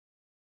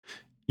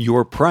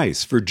Your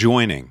price for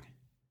joining.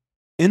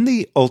 In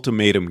the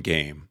ultimatum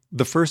game,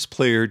 the first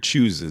player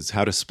chooses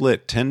how to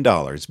split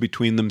 $10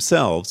 between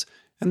themselves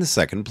and the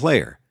second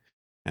player,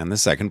 and the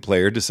second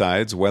player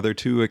decides whether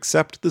to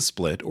accept the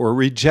split or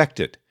reject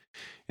it.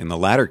 In the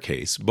latter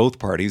case, both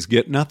parties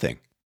get nothing.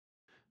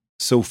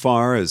 So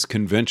far as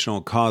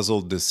conventional causal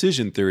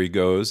decision theory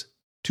goes,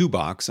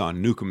 Tubox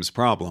on Newcomb's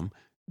problem,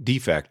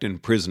 defect in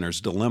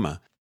Prisoner's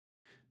dilemma,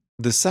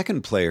 the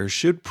second player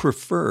should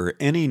prefer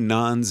any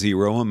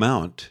non-zero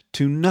amount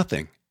to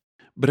nothing.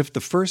 But if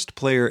the first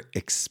player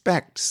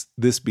expects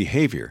this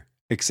behavior,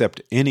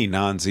 accept any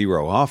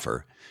non-zero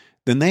offer,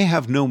 then they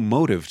have no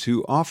motive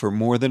to offer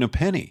more than a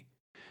penny.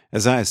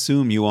 As I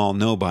assume you all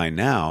know by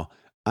now,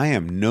 I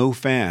am no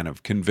fan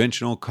of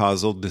conventional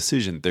causal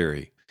decision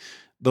theory.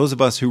 Those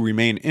of us who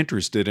remain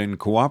interested in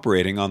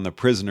cooperating on the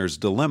prisoner's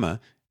dilemma,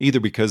 either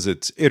because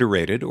it's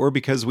iterated or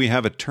because we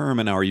have a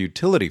term in our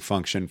utility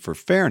function for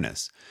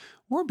fairness,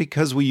 or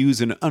because we use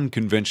an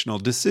unconventional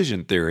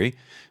decision theory,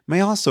 may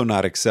also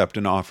not accept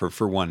an offer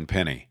for 1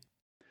 penny.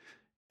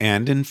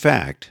 And in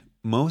fact,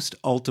 most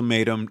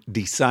ultimatum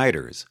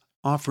deciders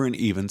offer an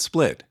even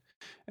split,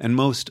 and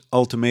most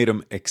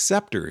ultimatum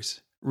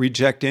acceptors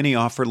reject any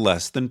offer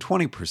less than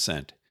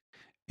 20%.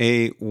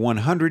 A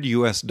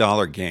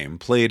 $100 game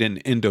played in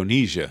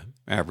Indonesia,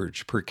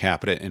 average per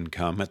capita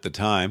income at the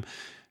time,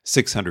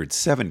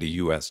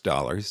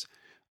 $670,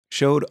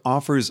 showed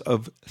offers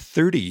of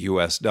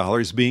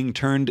 $30 being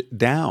turned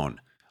down,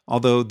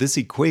 although this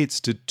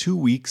equates to 2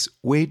 weeks'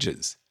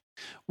 wages.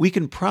 We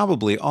can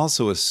probably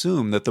also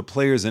assume that the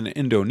players in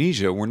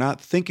Indonesia were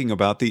not thinking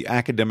about the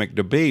academic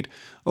debate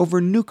over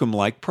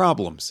Newcomb-like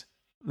problems.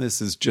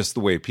 This is just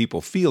the way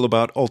people feel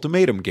about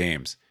ultimatum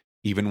games,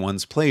 even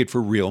ones played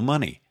for real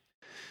money.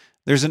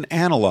 There's an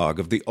analog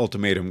of the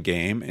ultimatum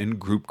game in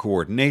group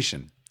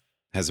coordination.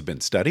 Has it been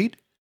studied?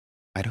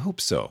 I'd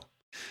hope so.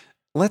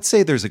 Let's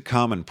say there's a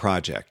common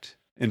project.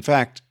 In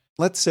fact,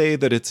 let's say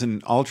that it's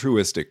an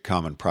altruistic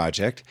common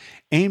project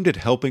aimed at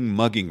helping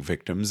mugging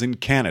victims in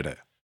Canada,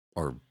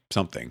 or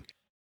something.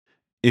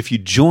 If you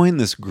join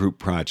this group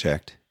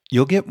project,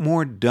 you'll get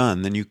more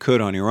done than you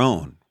could on your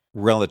own,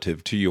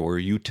 relative to your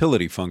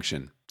utility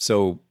function.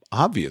 So,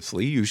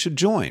 obviously, you should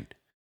join.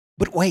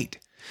 But wait,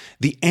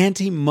 the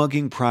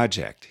anti-mugging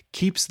project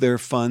keeps their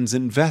funds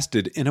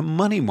invested in a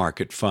money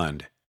market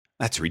fund.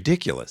 That's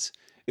ridiculous.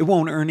 It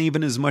won't earn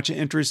even as much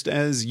interest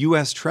as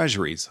U.S.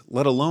 Treasuries,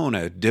 let alone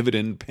a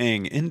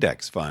dividend-paying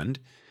index fund.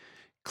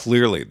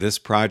 Clearly, this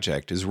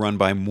project is run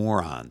by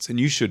morons, and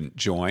you shouldn't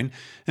join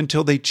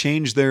until they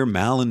change their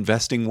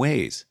malinvesting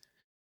ways.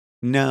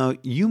 Now,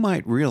 you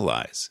might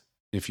realize,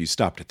 if you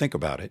stop to think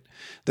about it,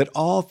 that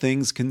all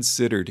things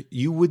considered,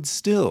 you would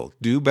still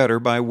do better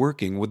by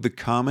working with the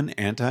common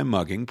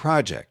anti-mugging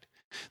project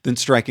than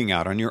striking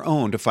out on your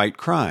own to fight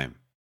crime.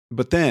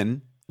 But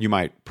then, you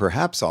might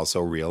perhaps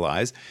also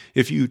realize,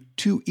 if you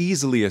too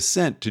easily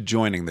assent to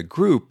joining the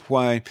group,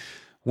 why,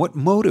 what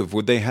motive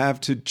would they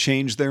have to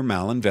change their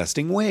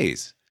malinvesting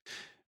ways?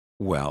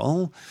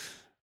 Well,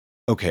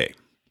 okay,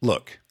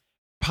 look,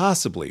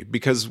 possibly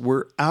because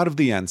we're out of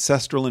the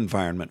ancestral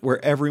environment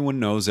where everyone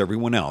knows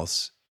everyone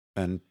else,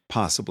 and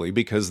possibly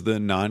because the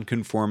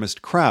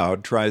nonconformist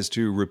crowd tries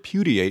to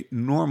repudiate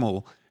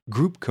normal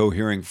group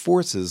cohering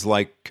forces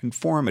like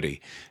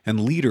conformity and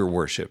leader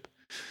worship.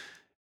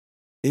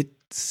 It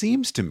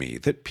seems to me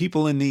that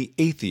people in the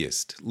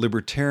atheist,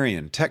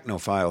 libertarian,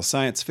 technophile,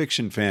 science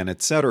fiction fan,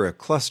 etc.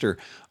 cluster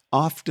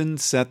often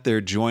set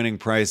their joining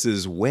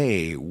prices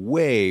way,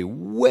 way,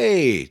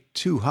 way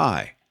too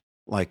high,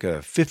 like a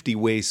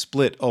 50-way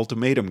split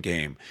ultimatum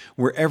game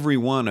where every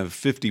one of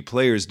 50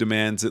 players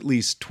demands at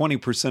least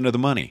 20% of the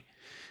money.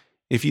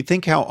 If you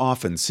think how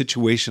often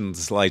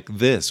situations like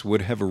this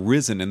would have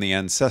arisen in the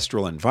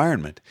ancestral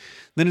environment,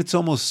 then it's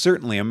almost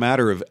certainly a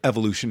matter of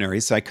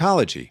evolutionary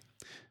psychology.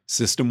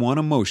 System 1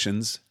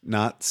 emotions,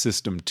 not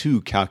System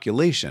 2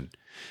 calculation.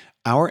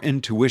 Our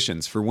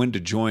intuitions for when to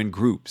join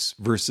groups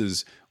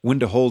versus when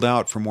to hold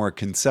out for more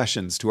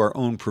concessions to our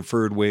own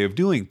preferred way of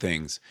doing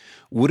things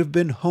would have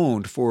been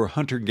honed for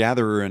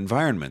hunter-gatherer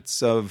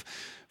environments of,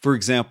 for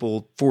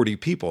example, 40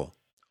 people,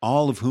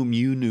 all of whom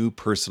you knew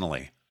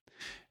personally.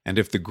 And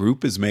if the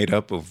group is made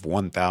up of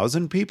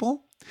 1,000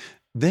 people,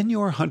 then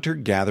your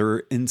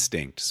hunter-gatherer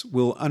instincts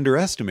will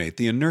underestimate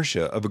the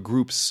inertia of a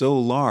group so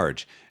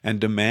large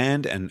and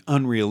demand an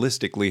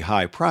unrealistically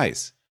high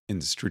price in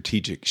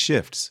strategic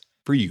shifts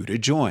for you to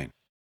join.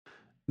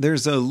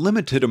 There's a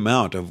limited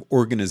amount of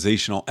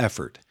organizational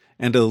effort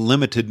and a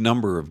limited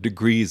number of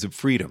degrees of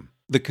freedom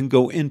that can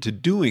go into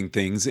doing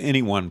things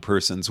any one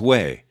person's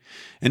way.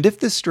 And if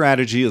this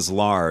strategy is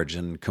large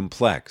and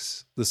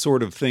complex, the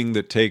sort of thing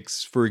that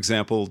takes, for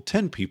example,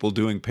 10 people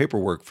doing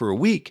paperwork for a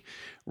week,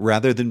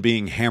 rather than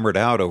being hammered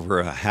out over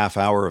a half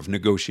hour of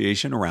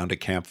negotiation around a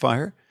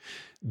campfire,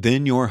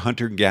 then your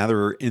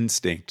hunter-gatherer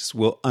instincts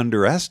will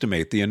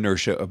underestimate the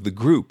inertia of the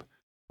group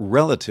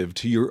relative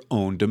to your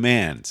own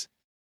demands.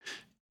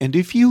 And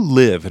if you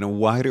live in a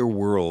wider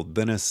world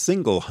than a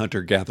single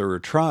hunter-gatherer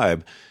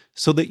tribe,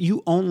 so that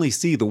you only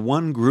see the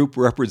one group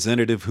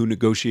representative who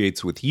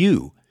negotiates with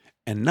you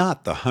and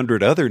not the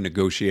 100 other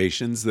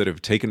negotiations that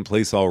have taken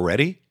place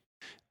already,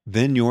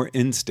 then your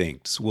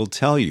instincts will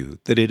tell you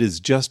that it is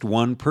just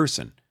one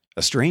person,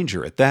 a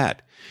stranger at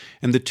that,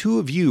 and the two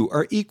of you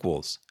are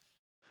equals.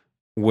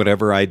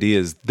 Whatever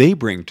ideas they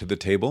bring to the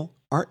table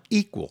are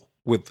equal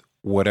with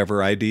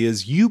whatever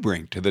ideas you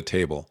bring to the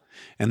table,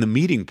 and the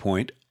meeting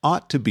point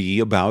ought to be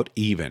about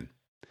even.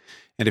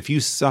 And if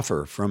you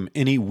suffer from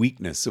any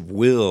weakness of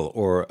will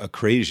or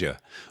acrasia,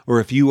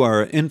 or if you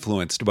are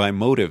influenced by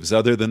motives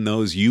other than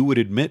those you would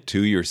admit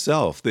to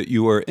yourself that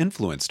you are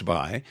influenced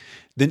by,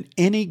 then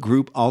any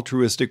group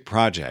altruistic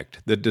project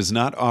that does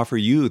not offer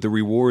you the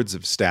rewards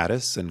of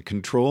status and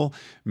control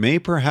may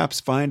perhaps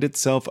find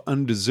itself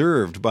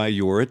undeserved by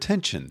your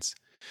attentions.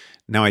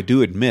 Now, I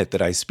do admit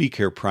that I speak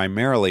here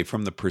primarily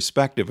from the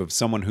perspective of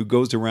someone who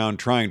goes around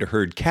trying to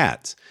herd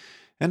cats,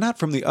 and not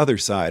from the other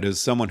side as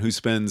someone who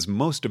spends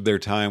most of their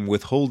time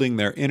withholding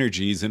their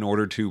energies in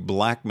order to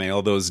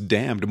blackmail those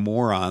damned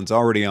morons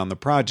already on the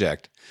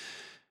project.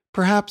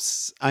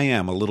 Perhaps I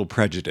am a little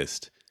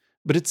prejudiced,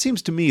 but it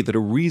seems to me that a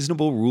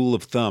reasonable rule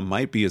of thumb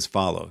might be as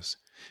follows.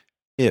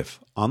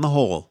 If, on the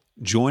whole,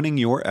 joining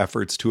your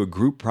efforts to a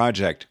group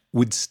project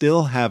would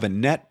still have a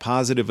net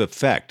positive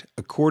effect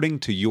according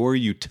to your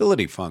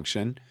utility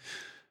function,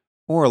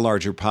 or a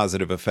larger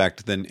positive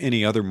effect than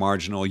any other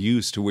marginal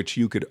use to which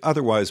you could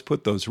otherwise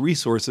put those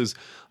resources,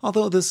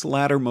 although this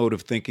latter mode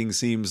of thinking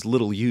seems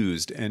little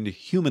used and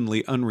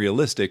humanly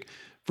unrealistic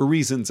for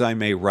reasons I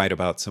may write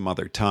about some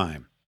other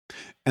time.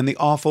 And the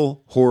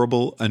awful,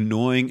 horrible,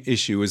 annoying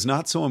issue is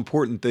not so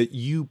important that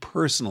you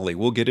personally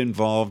will get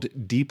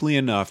involved deeply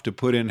enough to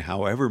put in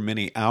however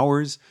many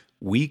hours,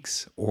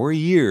 weeks, or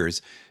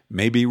years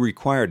may be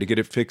required to get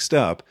it fixed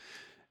up,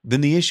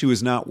 then the issue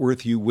is not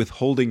worth you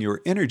withholding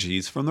your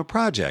energies from the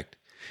project,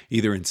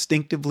 either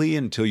instinctively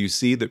until you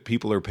see that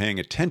people are paying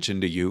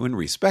attention to you and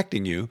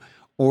respecting you,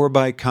 or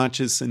by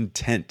conscious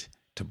intent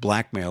to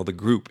blackmail the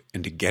group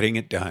into getting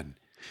it done.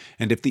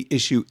 And if the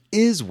issue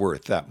is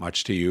worth that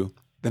much to you,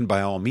 then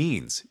by all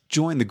means,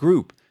 join the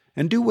group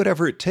and do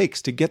whatever it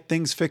takes to get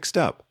things fixed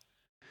up.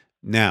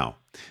 Now,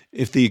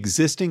 if the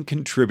existing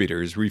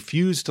contributors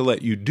refuse to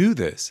let you do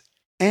this,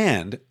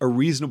 and a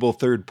reasonable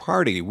third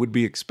party would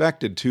be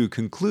expected to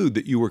conclude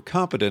that you were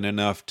competent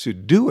enough to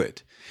do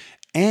it,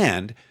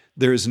 and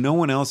there is no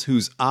one else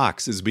whose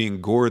ox is being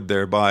gored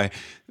thereby,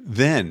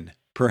 then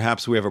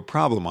perhaps we have a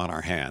problem on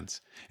our hands,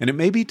 and it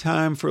may be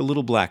time for a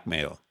little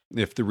blackmail,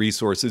 if the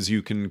resources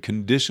you can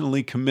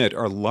conditionally commit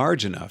are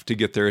large enough to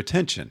get their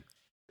attention.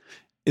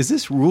 Is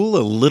this rule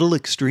a little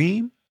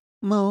extreme?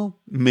 Well,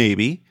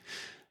 maybe.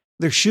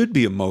 There should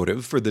be a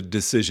motive for the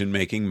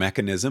decision-making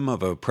mechanism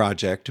of a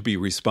project to be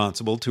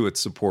responsible to its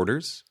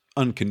supporters.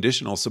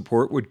 Unconditional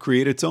support would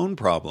create its own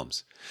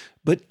problems.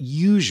 But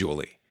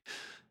usually,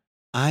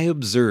 I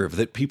observe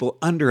that people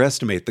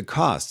underestimate the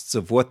costs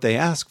of what they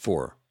ask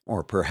for,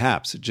 or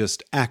perhaps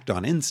just act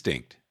on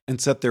instinct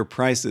and set their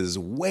prices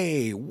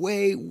way,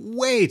 way,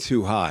 way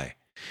too high.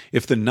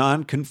 If the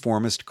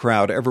nonconformist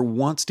crowd ever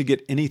wants to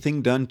get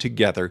anything done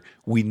together,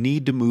 we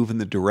need to move in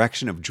the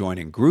direction of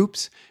joining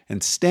groups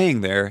and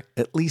staying there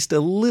at least a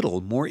little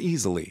more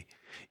easily,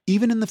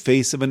 even in the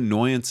face of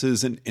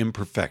annoyances and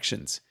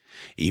imperfections,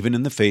 even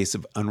in the face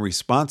of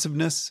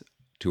unresponsiveness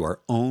to our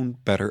own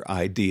better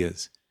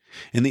ideas.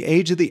 In the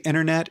age of the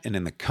internet and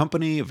in the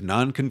company of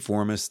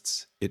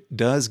nonconformists, it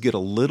does get a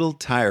little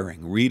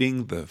tiring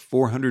reading the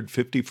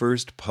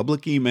 451st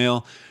public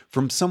email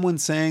from someone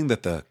saying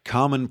that the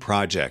common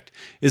project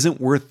isn't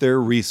worth their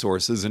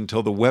resources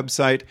until the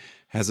website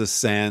has a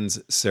sans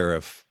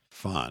serif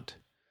font.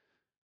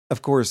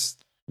 Of course,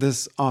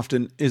 this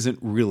often isn't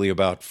really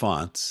about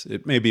fonts.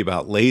 It may be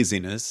about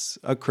laziness,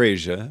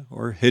 acrasia,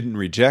 or hidden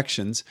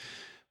rejections,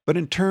 but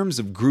in terms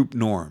of group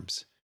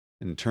norms,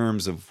 in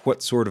terms of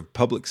what sort of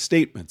public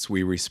statements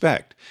we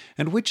respect,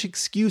 and which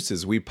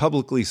excuses we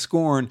publicly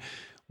scorn,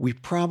 we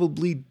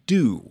probably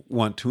do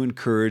want to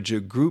encourage a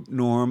group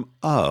norm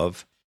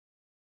of,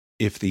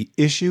 if the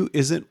issue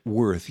isn't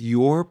worth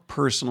your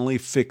personally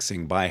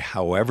fixing by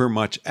however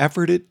much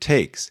effort it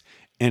takes,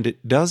 and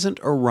it doesn't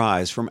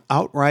arise from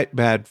outright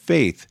bad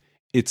faith,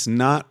 it's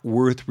not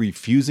worth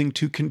refusing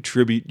to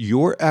contribute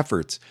your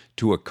efforts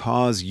to a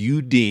cause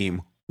you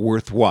deem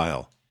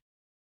worthwhile.